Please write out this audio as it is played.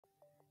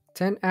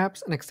10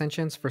 apps and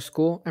extensions for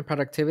school and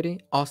productivity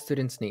all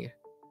students need.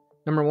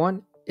 Number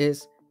 1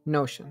 is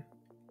Notion.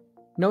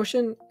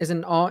 Notion is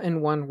an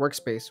all-in-one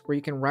workspace where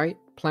you can write,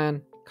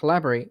 plan,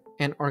 collaborate,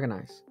 and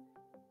organize.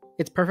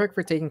 It's perfect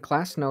for taking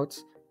class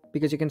notes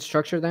because you can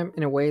structure them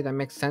in a way that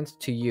makes sense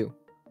to you.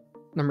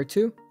 Number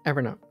 2,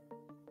 Evernote.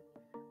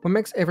 What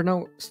makes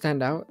Evernote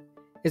stand out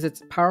is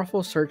its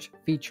powerful search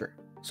feature.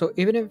 So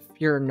even if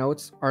your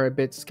notes are a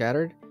bit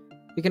scattered,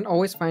 you can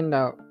always find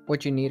out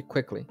what you need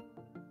quickly.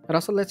 It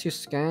also lets you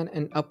scan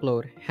and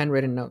upload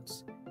handwritten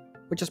notes,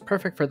 which is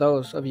perfect for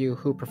those of you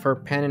who prefer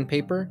pen and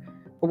paper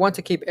but want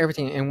to keep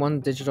everything in one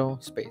digital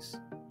space.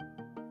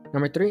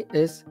 Number 3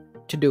 is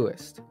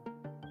Todoist.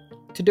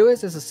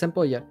 Todoist is a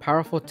simple yet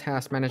powerful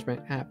task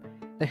management app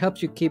that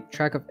helps you keep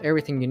track of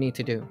everything you need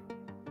to do.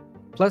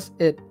 Plus,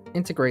 it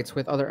integrates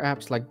with other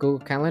apps like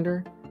Google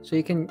Calendar so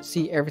you can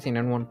see everything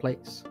in one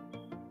place.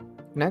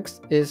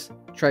 Next is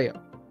Trello.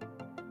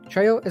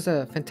 Trello is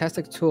a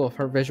fantastic tool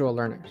for visual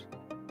learners.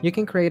 You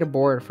can create a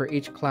board for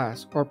each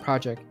class or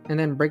project and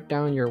then break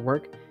down your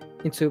work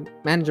into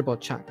manageable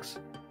chunks.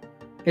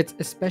 It's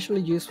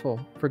especially useful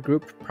for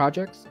group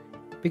projects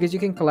because you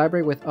can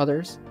collaborate with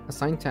others,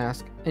 assign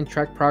tasks, and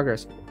track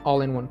progress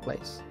all in one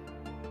place.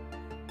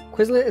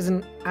 Quizlet is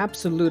an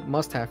absolute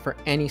must-have for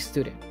any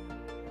student.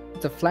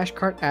 It's a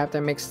flashcard app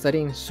that makes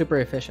studying super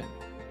efficient.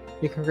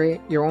 You can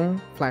create your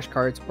own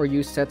flashcards or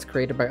use sets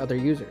created by other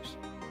users.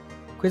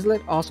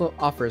 Quizlet also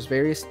offers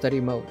various study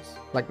modes,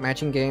 like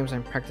matching games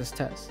and practice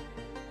tests.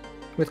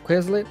 With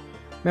Quizlet,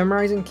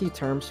 memorizing key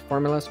terms,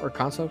 formulas, or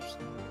concepts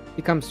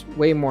becomes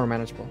way more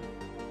manageable.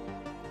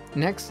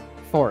 Next,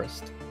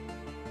 Forest.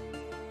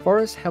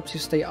 Forest helps you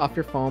stay off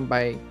your phone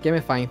by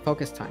gamifying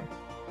focus time.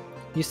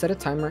 You set a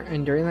timer,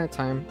 and during that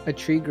time, a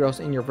tree grows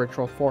in your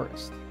virtual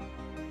forest.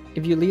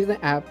 If you leave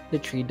the app, the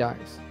tree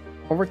dies.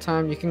 Over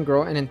time, you can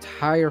grow an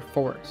entire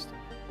forest,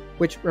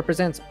 which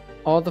represents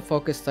all the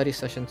focused study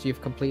sessions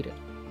you've completed.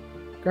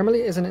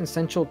 Grammarly is an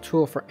essential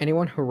tool for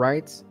anyone who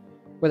writes,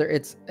 whether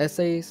it's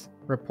essays,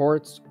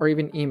 reports, or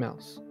even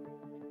emails.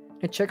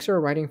 It checks your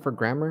writing for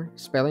grammar,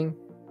 spelling,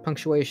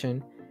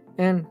 punctuation,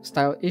 and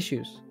style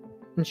issues,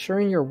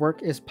 ensuring your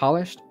work is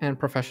polished and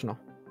professional.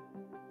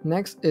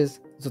 Next is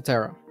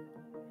Zotero.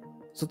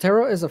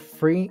 Zotero is a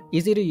free,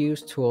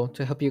 easy-to-use tool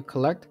to help you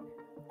collect,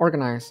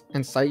 organize,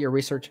 and cite your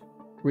research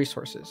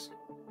resources.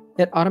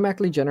 It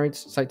automatically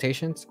generates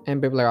citations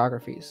and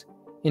bibliographies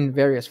in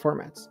various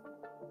formats,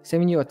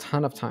 saving you a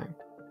ton of time.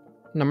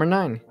 Number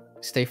 9,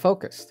 Stay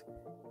Focused.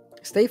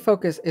 Stay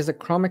Focused is a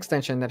Chrome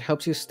extension that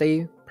helps you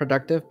stay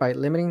productive by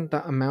limiting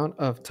the amount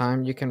of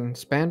time you can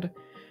spend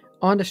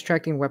on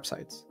distracting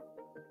websites.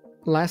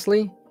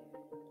 Lastly,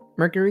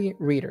 Mercury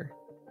Reader.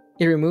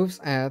 It removes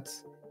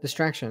ads,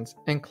 distractions,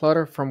 and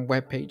clutter from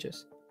web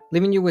pages,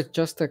 leaving you with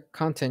just the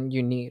content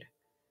you need.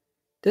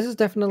 This is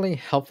definitely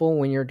helpful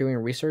when you're doing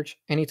research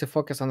and need to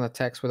focus on the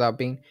text without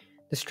being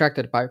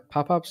distracted by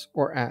pop-ups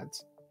or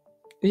ads.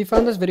 If you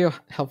found this video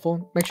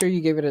helpful, make sure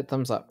you give it a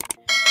thumbs up.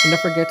 And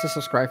don't forget to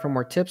subscribe for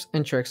more tips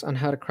and tricks on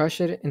how to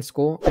crush it in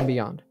school and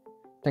beyond.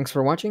 Thanks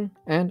for watching,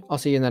 and I'll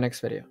see you in the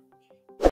next video.